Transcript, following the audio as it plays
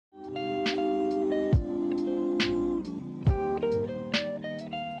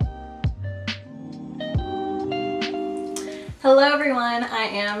Hello everyone, I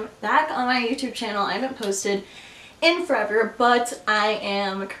am back on my YouTube channel. I haven't posted in forever, but I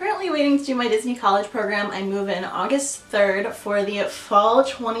am currently waiting to do my Disney college program. I move in August 3rd for the fall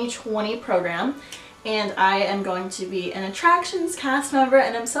 2020 program, and I am going to be an attractions cast member,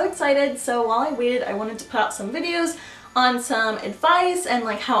 and I'm so excited. So while I waited, I wanted to put out some videos on some advice and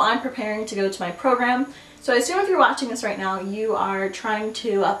like how I'm preparing to go to my program. So I assume if you're watching this right now, you are trying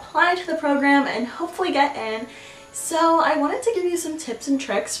to apply to the program and hopefully get in. So I wanted to give you some tips and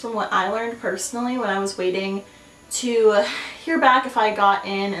tricks from what I learned personally when I was waiting to hear back if I got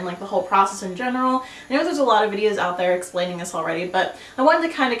in and like the whole process in general. I know there's a lot of videos out there explaining this already, but I wanted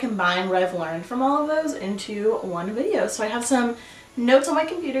to kind of combine what I've learned from all of those into one video. So I have some notes on my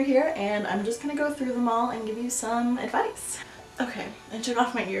computer here and I'm just going to go through them all and give you some advice. Okay, I took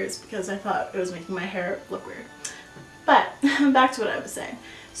off my ears because I thought it was making my hair look weird. But back to what I was saying.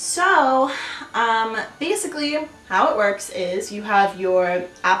 So basically how it works is you have your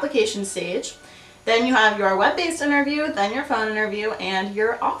application stage, then you have your web-based interview, then your phone interview, and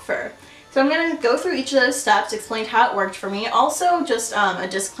your offer. So I'm going to go through each of those steps, explain how it worked for me. Also, just a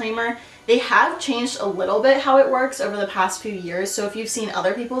disclaimer, they have changed a little bit how it works over the past few years. So if you've seen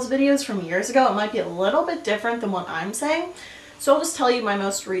other people's videos from years ago, it might be a little bit different than what I'm saying. So I'll just tell you my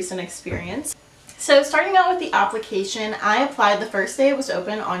most recent experience. So starting out with the application, I applied the first day it was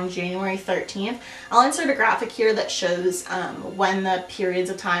open on January 13th. I'll insert a graphic here that shows when the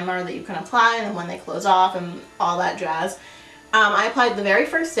periods of time are that you can apply and then when they close off and all that jazz. I applied the very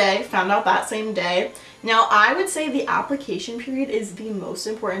first day, found out that same day. Now I would say the application period is the most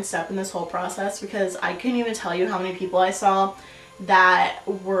important step in this whole process because I couldn't even tell you how many people I saw that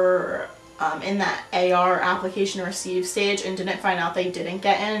were in that AR application receive stage and didn't find out they didn't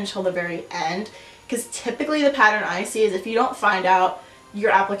get in until the very end. Because typically the pattern I see is if you don't find out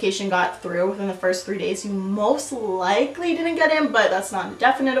your application got through within the first 3 days, you most likely didn't get in, but that's not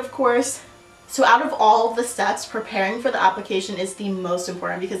definite, of course. So out of all of the steps, preparing for the application is the most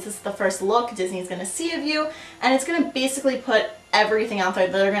important because this is the first look Disney's going to see of you, and it's going to basically put everything out there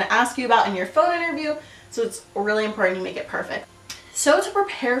that they're going to ask you about in your phone interview, so it's really important you make it perfect. So to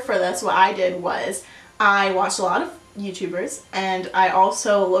prepare for this, what I did was I watched a lot of YouTubers and I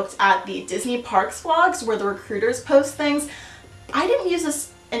also looked at the Disney Parks vlogs where the recruiters post things. I didn't use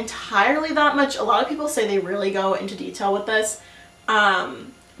this entirely that much. A lot of people say they really go into detail with this.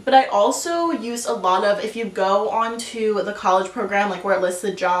 But I also used a lot of, if you go onto the college program, like where it lists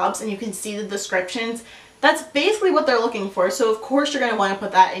the jobs and you can see the descriptions, that's basically what they're looking for. So of course you're going to want to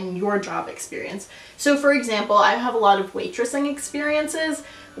put that in your job experience. So for example, I have a lot of waitressing experiences,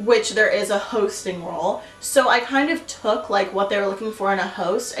 which there is a hosting role. So I kind of took like what they were looking for in a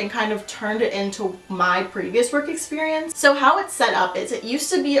host and kind of turned it into my previous work experience. So how it's set up is it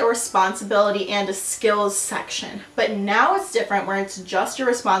used to be a responsibility and a skills section, but now it's different where it's just your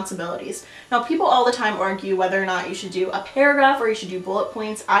responsibilities. Now people all the time argue whether or not you should do a paragraph or you should do bullet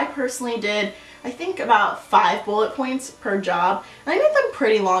points. I personally did, I think, about 5 bullet points per job, and I made them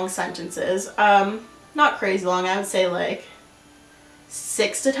pretty long sentences. Not crazy long, I would say like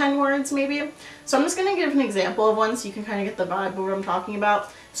 6 to 10 words maybe. So I'm just going to give an example of one so you can kind of get the vibe of what I'm talking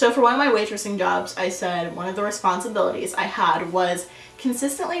about. So for one of my waitressing jobs, I said one of the responsibilities I had was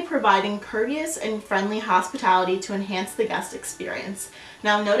consistently providing courteous and friendly hospitality to enhance the guest experience.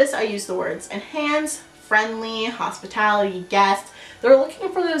 Now notice I use the words enhance, friendly, hospitality, guest. They're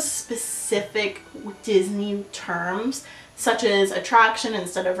looking for those specific Disney terms such as attraction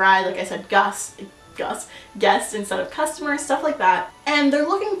instead of ride, like I said, guest instead of customer, stuff like that. And they're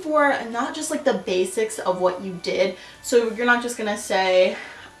looking for not just like the basics of what you did. So you're not just gonna say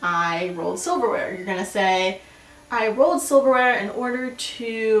I rolled silverware. You're gonna say I rolled silverware in order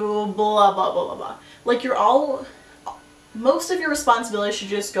to blah blah blah blah blah. Like most of your responsibilities should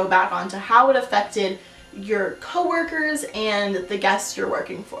just go back onto how it affected your coworkers and the guests you're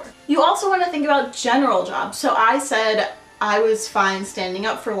working for. You also want to think about general jobs. So I said I was fine standing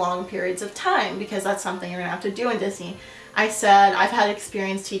up for long periods of time because that's something you're gonna have to do in Disney. I said I've had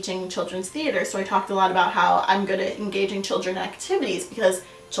experience teaching children's theater, so I talked a lot about how I'm good at engaging children in activities because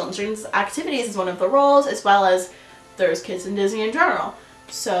children's activities is one of the roles, as well as there's kids in Disney in general.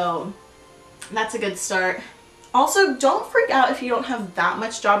 So that's a good start. Also, don't freak out if you don't have that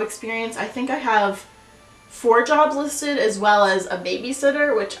much job experience. I think I have 4 jobs listed as well as a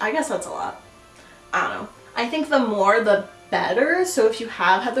babysitter, which I guess that's a lot. I don't know. I think the more the better. So if you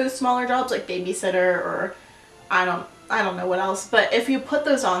have had those smaller jobs like babysitter or I don't know what else, but if you put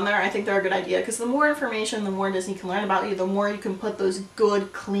those on there, I think they're a good idea because the more information, the more Disney can learn about you, the more you can put those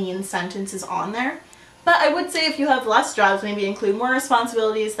good, clean sentences on there. But I would say if you have less jobs, maybe include more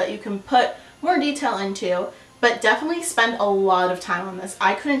responsibilities that you can put more detail into. but definitely spend a lot of time on this.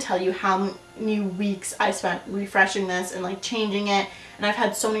 I couldn't tell you how many weeks I spent refreshing this and like changing it, and I've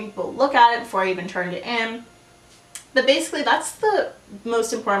had so many people look at it before I even turned it in. But basically that's the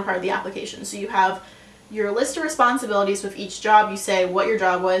most important part of the application. So you have your list of responsibilities with each job. You say what your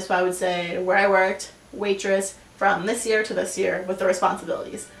job was, so I would say where I worked, waitress, from this year to this year with the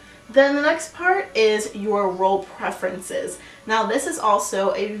responsibilities. Then the next part is your role preferences. Now this is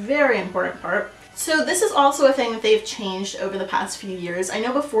also a very important part. So this is also a thing that they've changed over the past few years. I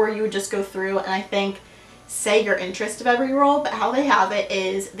know before you would just go through and I think say your interest of every role, but how they have it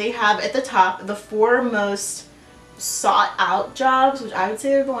is they have at the top the 4 most sought out jobs, which I would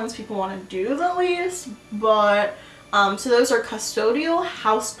say are the ones people want to do the least, but so those are custodial,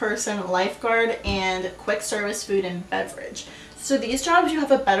 house person, lifeguard, and quick service food and beverage. So these jobs you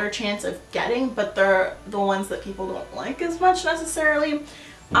have a better chance of getting, but they're the ones that people don't like as much necessarily.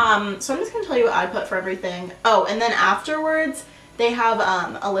 So I'm just going to tell you what I put for everything. Oh, and then afterwards they have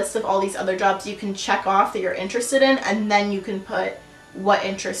a list of all these other jobs you can check off that you're interested in, and then you can put what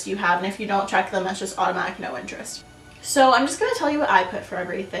interest you have, and if you don't check them, that's just automatic no interest. So I'm just going to tell you what I put for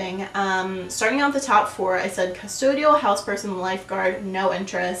everything. Starting out the top 4, I said custodial, house person, lifeguard, no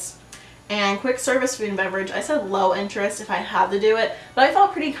interest. And quick service food and beverage, I said low interest if I had to do it, but I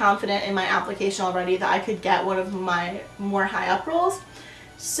felt pretty confident in my application already that I could get one of my more high up roles.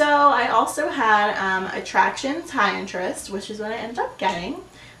 So I also had attractions, high interest, which is what I ended up getting.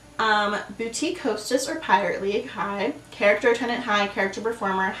 Boutique hostess or pirate league, high. Character attendant, high. Character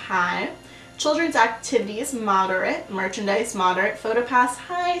performer, high. Children's activities, moderate. Merchandise, moderate. Photo pass,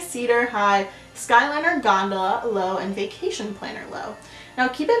 high. Cedar, high. Skyliner, gondola, low. And vacation planner, low. Now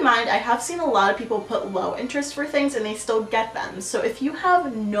keep in mind, I have seen a lot of people put low interest for things and they still get them. So if you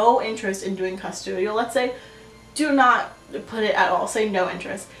have no interest in doing custodial, let's say, do not put it at all. Say no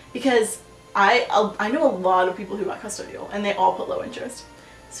interest. Because I know a lot of people who got custodial and they all put low interest.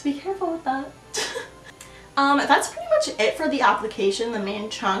 So be careful with that. That's pretty much it for the application, the main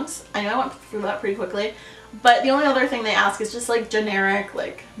chunks. I know I went through that pretty quickly, but the only other thing they ask is just like generic,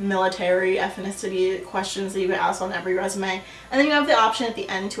 like military, ethnicity questions that you get asked on every resume. And then you have the option at the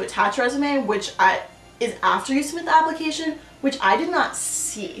end to attach a resume, which is after you submit the application, which I did not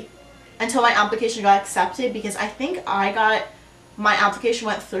see until my application got accepted, because I think my application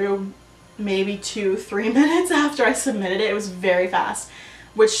went through maybe 2-3 minutes after I submitted it. It was very fast,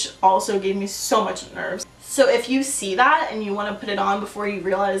 which also gave me so much nerves. So if you see that and you want to put it on before you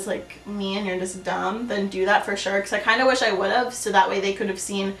realize like me and you're just dumb, then do that for sure, because I kind of wish I would have, so that way they could have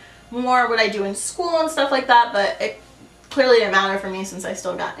seen more what I do in school and stuff like that, but it clearly didn't matter for me since I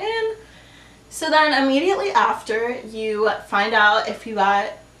still got in. So then immediately after, you find out if you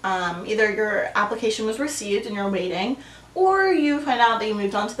got either your application was received and you're waiting, or you find out that you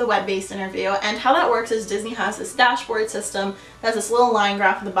moved on to the web-based interview. And how that works is Disney has this dashboard system that has this little line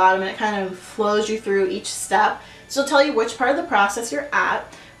graph at the bottom, and it kind of flows you through each step. So it'll tell you which part of the process you're at.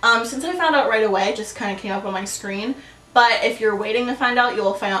 Since I found out right away, it just kind of came up on my screen. But if you're waiting to find out,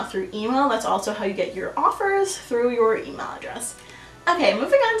 you'll find out through email. That's also how you get your offers, through your email address. Okay,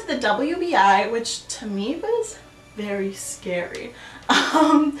 moving on to the WBI, which to me was very scary.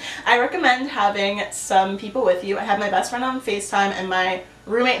 I recommend having some people with you. I had my best friend on FaceTime and my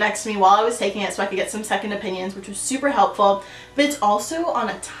roommate next to me while I was taking it so I could get some second opinions, which was super helpful. But it's also on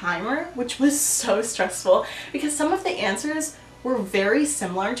a timer, which was so stressful because some of the answers were very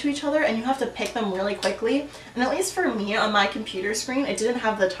similar to each other and you have to pick them really quickly. And at least for me on my computer screen, it didn't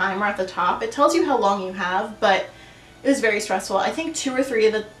have the timer at the top. It tells you how long you have, but it was very stressful. I think 2 or 3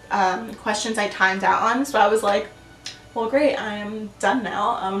 of the questions I timed out on, so I was like, well great, I'm done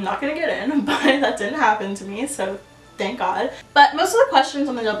now. I'm not gonna get in, but that didn't happen to me, so thank God. But most of the questions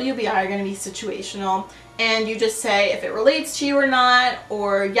on the WBI are gonna be situational, and you just say if it relates to you or not,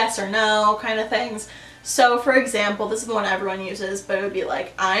 or yes or no kind of things. So for example, this is the one everyone uses, but it would be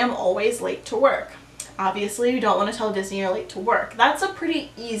like, I am always late to work. Obviously, you don't want to tell Disney you're late to work. That's a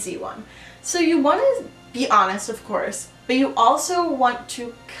pretty easy one. So you want to be honest, of course, but you also want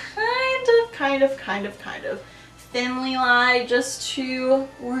to kind of thinly lie just to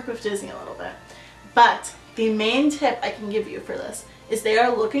work with Disney a little bit. But the main tip I can give you for this is they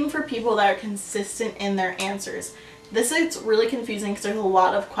are looking for people that are consistent in their answers. This is really confusing because there's a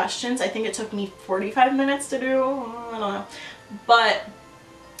lot of questions. I think it took me 45 minutes to do, I don't know. But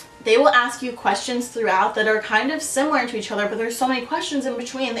they will ask you questions throughout that are kind of similar to each other, but there's so many questions in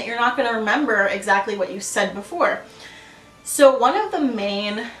between that you're not going to remember exactly what you said before. So one of the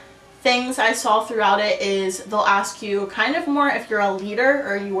main things I saw throughout it is they'll ask you kind of more if you're a leader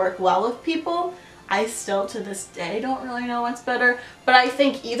or you work well with people. I still to this day don't really know what's better, but I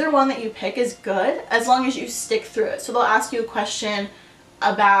think either one that you pick is good as long as you stick through it. So they'll ask you a question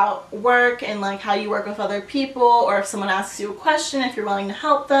about work and like how you work with other people, or if someone asks you a question, if you're willing to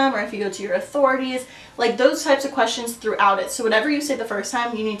help them, or if you go to your authorities, like those types of questions throughout it. So whatever you say the first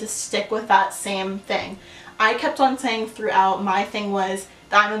time, you need to stick with that same thing. I kept on saying throughout, my thing was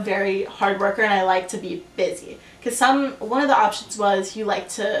that I'm a very hard worker and I like to be busy. Because one of the options was you like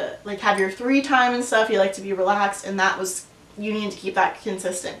to like have your free time and stuff, you like to be relaxed, and that was, you need to keep that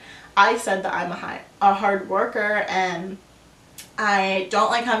consistent. I said that I'm a hard worker and I don't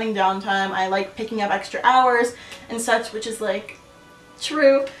like having downtime. I like picking up extra hours and such, which is like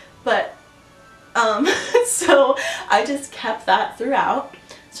true, but so I just kept that throughout.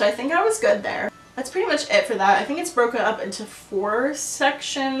 So I think I was good there. That's pretty much it for that. I think it's broken up into 4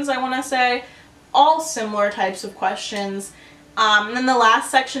 sections, I want to say, all similar types of questions. And then the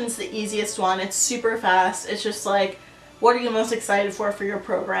last section's the easiest one. It's super fast. It's just like, what are you most excited for your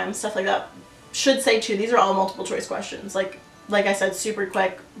program, stuff like that. Should say too, these are all multiple choice questions. Like I said, super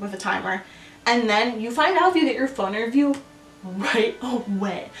quick with a timer. And then you find out if you get your phone interview right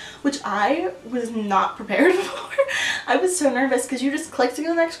away, which I was not prepared for. I was so nervous because you just click to go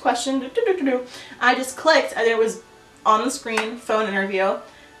to the next question. I just clicked and it was on the screen, phone interview.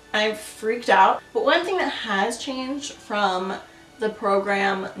 I freaked out. But one thing that has changed from the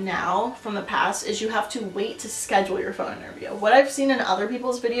program now from the past is you have to wait to schedule your phone interview. What I've seen in other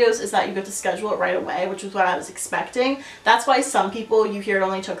people's videos is that you get to schedule it right away, which is what I was expecting. That's why some people, you hear it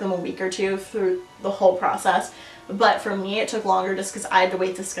only took them a week or two through the whole process. But for me, it took longer just because I had to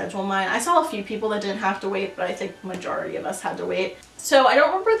wait to schedule mine. I saw a few people that didn't have to wait, but I think majority of us had to wait. So I don't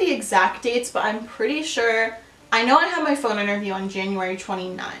remember the exact dates, but I'm pretty sure, I know I had my phone interview on January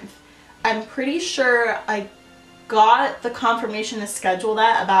 29th. I'm pretty sure I got the confirmation to schedule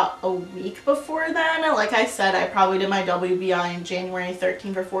that about a week before then. Like I said, I probably did my WBI on January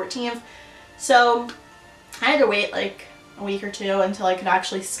 13th or 14th. So I had to wait like a week or two until I could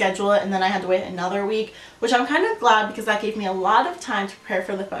actually schedule it, and then I had to wait another week, which I'm kind of glad because that gave me a lot of time to prepare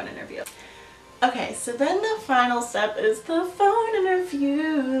for the phone interview. Okay, so then the final step is the phone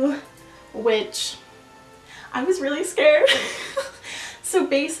interview, which I was really scared. So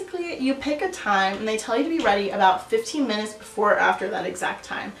basically, you pick a time and they tell you to be ready about 15 minutes before or after that exact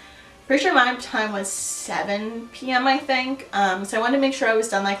time. Pretty sure my time was 7 p.m. I think. So I wanted to make sure I was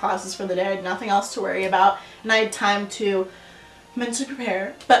done my classes for the day. I had nothing else to worry about, and I had time to mentally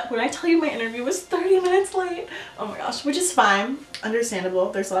prepare. But when I tell you my interview was 30 minutes late, oh my gosh, which is fine, understandable.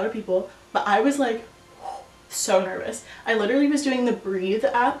 There's a lot of people, but I was like so nervous. I literally was doing the Breathe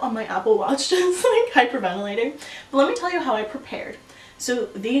app on my Apple Watch, just like hyperventilating. But let me tell you how I prepared. So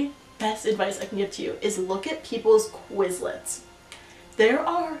the best advice I can give to you is look at people's Quizlets. There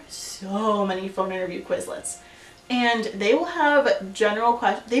are so many phone interview Quizlets, and they will have general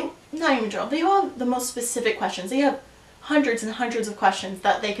questions. Not even general. They will have the most specific questions. They have hundreds and hundreds of questions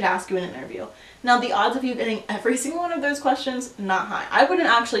that they could ask you in an interview. Now, the odds of you getting every single one of those questions, not high. I wouldn't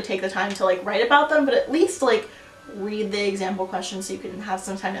actually take the time to like write about them, but at least like read the example questions so you can have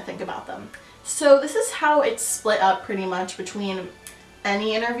some time to think about them. So this is how it's split up pretty much between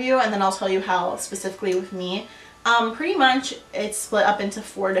any interview, and then I'll tell you how specifically with me. Pretty much it's split up into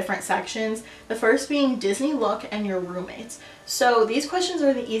 4 different sections. The first being Disney look and your roommates. So these questions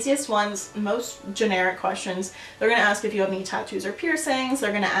are the easiest ones, most generic questions. They're going to ask if you have any tattoos or piercings. They're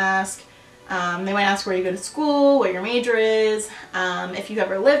going to ask, they might ask where you go to school, what your major is, if you've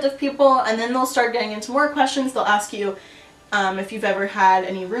ever lived with people, and then they'll start getting into more questions. They'll ask you if you've ever had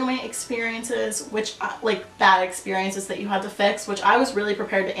any roommate experiences, which like bad experiences that you had to fix, which I was really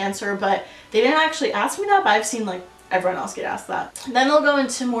prepared to answer, but they didn't actually ask me that, but I've seen like everyone else get asked that. Then they'll go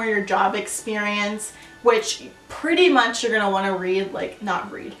into more your job experience, which pretty much you're going to want to read, like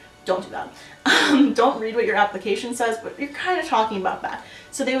not read, don't do that. Don't read what your application says, but you're kind of talking about that.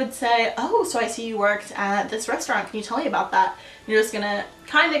 So they would say, oh, so I see you worked at this restaurant. Can you tell me about that? And you're just going to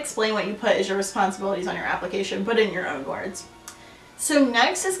kind of explain what you put as your responsibilities on your application, but in your own words. So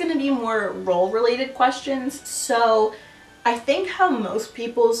next is going to be more role-related questions. So I think how most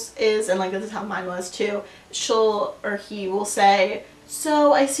people's is, and like this is how mine was too, she'll or he will say,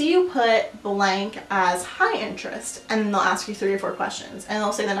 so I see you put blank as high interest, and then they'll ask you 3 or 4 questions, and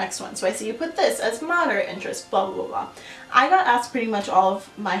they'll say the next one. So I see you put this as moderate interest, blah, blah, blah, blah. I got asked pretty much all of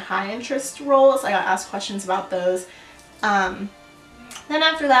my high interest roles. I got asked questions about those. Then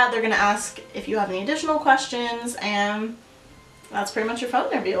after that, they're going to ask if you have any additional questions, and that's pretty much your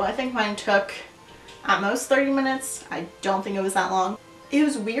phone interview. I think mine took at most 30 minutes. I don't think it was that long. It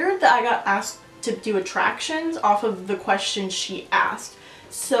was weird that I got asked to do attractions off of the questions she asked.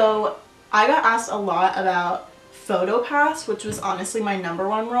 So I got asked a lot about PhotoPass, which was honestly my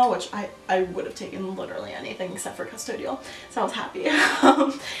 #1 role, which I would have taken literally anything except for custodial, so I was happy.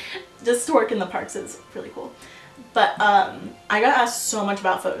 Just to work in the parks is really cool. But I got asked so much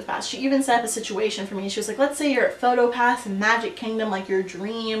about PhotoPass. She even set up a situation for me. She was like, let's say you're at PhotoPass in Magic Kingdom, like your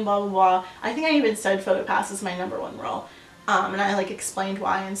dream, blah, blah, blah. I think I even said PhotoPass is my #1 role. And I like explained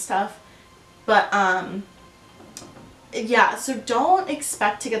why and stuff. But yeah, so don't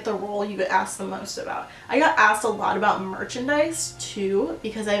expect to get the role you get asked the most about. I got asked a lot about merchandise too,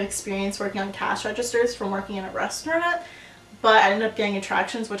 because I have experience working on cash registers from working in a restaurant. But I ended up getting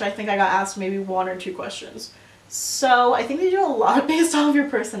attractions, which I think I got asked maybe 1 or 2 questions. So I think they do a lot based off of your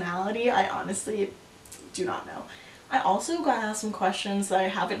personality. I honestly do not know. I also got asked some questions that I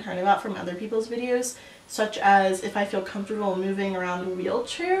haven't heard about from other people's videos, such as if I feel comfortable moving around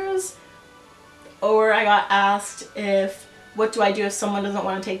wheelchairs, or I got asked what do I do if someone doesn't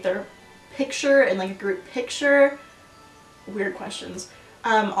want to take their picture in like a group picture. Weird questions.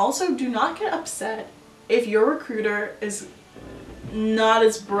 Also, do not get upset if your recruiter is not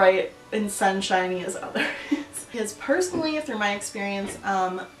as bright and sunshiny as others. Because personally, through my experience,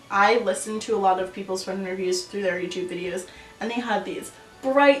 I listened to a lot of people's phone interviews through their YouTube videos, and they had these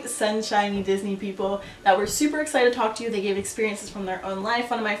bright, sunshiny Disney people that were super excited to talk to you. They gave experiences from their own life.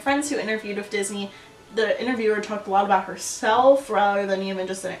 One of my friends who interviewed with Disney, the interviewer talked a lot about herself rather than even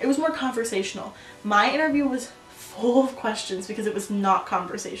just it was more conversational. My interview was full of questions because it was not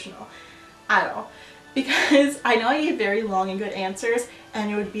conversational at all. Because I know I gave very long and good answers,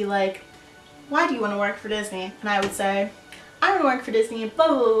 and it would be like, why do you want to work for Disney? And I would say, I want to work for Disney, blah,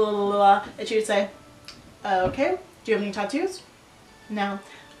 blah, blah, blah, blah. And she would say, okay, do you have any tattoos? No.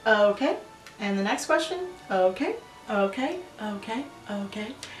 Okay. And the next question, okay, okay, okay, okay.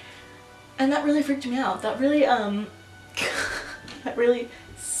 And that really freaked me out. That really, that really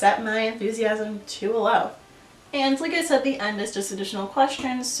set my enthusiasm to a low. And like I said, the end is just additional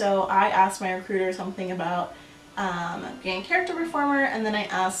questions. So I asked my recruiter something about being a character performer, and then I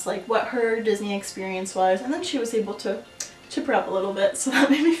asked like what her Disney experience was, and then she was able to chip her up a little bit, so that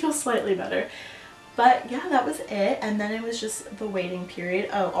made me feel slightly better. But yeah, that was it, and then it was just the waiting period.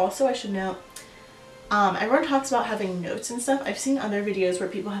 Oh, also I should note, everyone talks about having notes and stuff. I've seen other videos where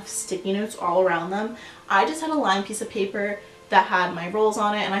people have sticky notes all around them. I just had a lined piece of paper that had my roles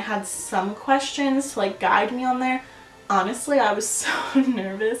on it, and I had some questions to like guide me on there. Honestly, I was so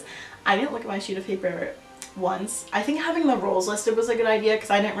nervous. I didn't look at my sheet of paper once. I think having the roles listed was a good idea because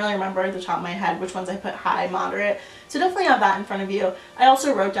I didn't really remember at the top of my head which ones I put high, moderate. So definitely have that in front of you. I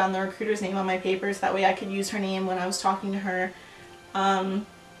also wrote down the recruiter's name on my papers, that way I could use her name when I was talking to her.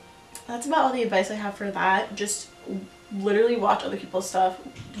 That's about all the advice I have for that. Just literally watch other people's stuff,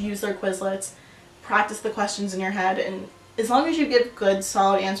 use their Quizlets, practice the questions in your head, and as long as you give good,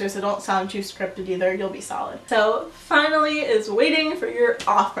 solid answers that don't sound too scripted either, you'll be solid. So finally is waiting for your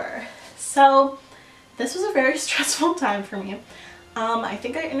offer. So this was a very stressful time for me. I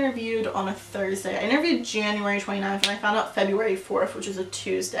think I interviewed on a Thursday. I interviewed January 29th, and I found out February 4th, which is a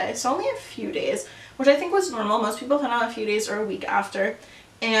Tuesday. So only a few days, which I think was normal. Most people find out a few days or a week after.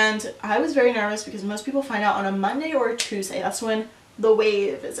 And I was very nervous because most people find out on a Monday or a Tuesday. That's when the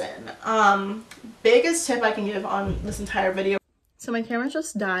wave is in. Biggest tip I can give on this entire video. So my camera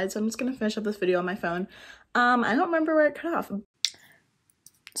just died, so I'm just gonna finish up this video on my phone. I don't remember where it cut off.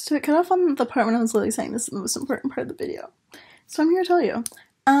 So it cut off on the part when I was literally saying this is the most important part of the video. So I'm here to tell you.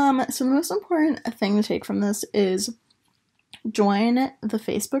 So the most important thing to take from this is join the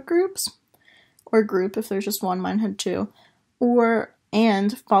Facebook groups, or group if there's just one, mine had 2,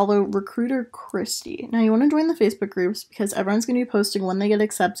 and follow Recruiter Christy. Now you want to join the Facebook groups because everyone's going to be posting when they get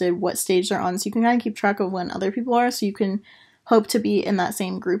accepted, what stage they're on, so you can kind of keep track of when other people are, so you can hope to be in that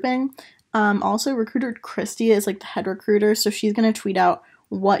same grouping. Also, Recruiter Christy is like the head recruiter, so she's going to tweet out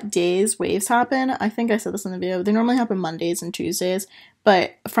what days waves happen. I think I said this in the video. They normally happen Mondays and Tuesdays,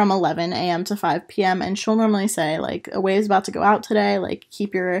 but from 11 a.m. to 5 p.m. And she'll normally say, like, a wave's about to go out today, like,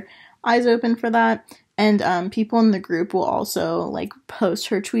 keep your eyes open for that. And people in the group will also, like, post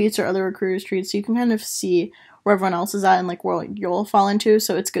her tweets or other recruiters' tweets, so you can kind of see where everyone else is at and, like, where you'll fall into.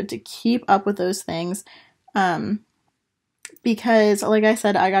 So it's good to keep up with those things. Because, like I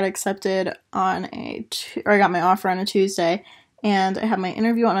said, I got accepted on I got my offer on a Tuesday, and I had my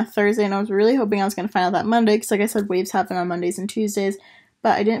interview on a Thursday, and I was really hoping I was going to find out that Monday, because like I said, waves happen on Mondays and Tuesdays,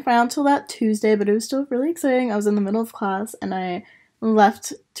 but I didn't find out until that Tuesday, but it was still really exciting. I was in the middle of class, and I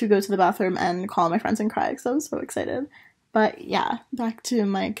left to go to the bathroom and call my friends and cry, because I was so excited. But yeah, back to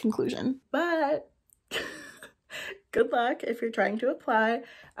my conclusion. But good luck if you're trying to apply.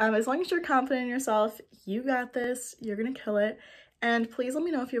 As long as you're confident in yourself, you got this, you're going to kill it. And please let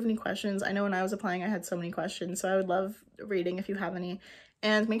me know if you have any questions. I know when I was applying I had so many questions, so I would love reading if you have any.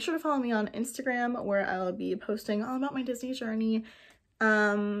 And make sure to follow me on Instagram, where I'll be posting all about my Disney journey.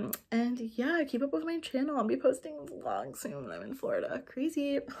 And yeah, keep up with my channel. I'll be posting vlogs soon when I'm in Florida.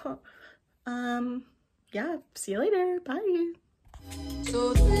 Crazy. Yeah, see you later. Bye.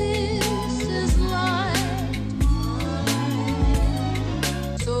 So this is life.